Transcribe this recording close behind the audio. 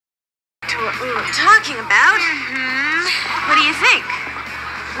what we were talking about. What do you think?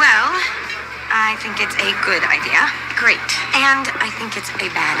 Well, I think it's a good idea. Great. And I think it's a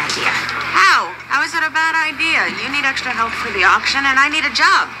bad idea. How? How is it a bad idea? You need extra help for the auction, and I need a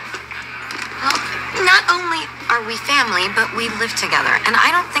job. Well, not only are we family, but we live together. And I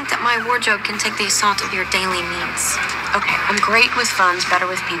don't think that my wardrobe can take the assault of your daily needs. Okay, I'm great with phones, better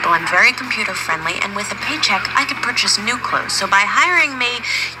with people. I'm very computer friendly, and with a paycheck, I could purchase new clothes. So by hiring me,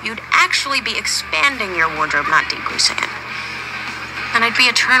 you'd actually be expanding your wardrobe, not decreasing it. And I'd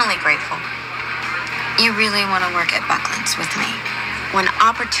be eternally grateful. You really want to work at Buckland's with me? When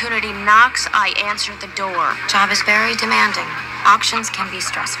opportunity knocks, I answer the door. Job is very demanding. Auctions can be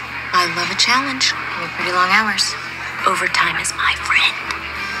stressful. I love a challenge. We have pretty long hours. Overtime is my friend.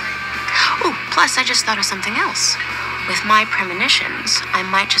 Oh, plus I just thought of something else. With my premonitions, I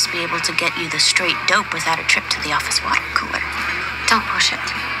might just be able to get you the straight dope without a trip to the office water cooler. Don't push it.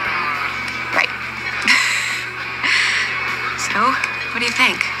 Right. So, what do you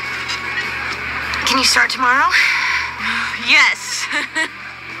think? Can you start tomorrow? Yes.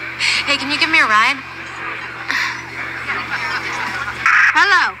 Hey, can you give me a ride?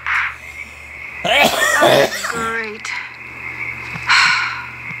 Hello. Oh, great.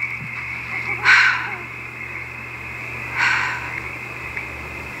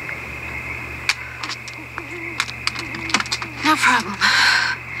 No problem.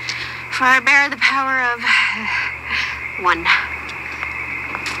 For I bear the power of one.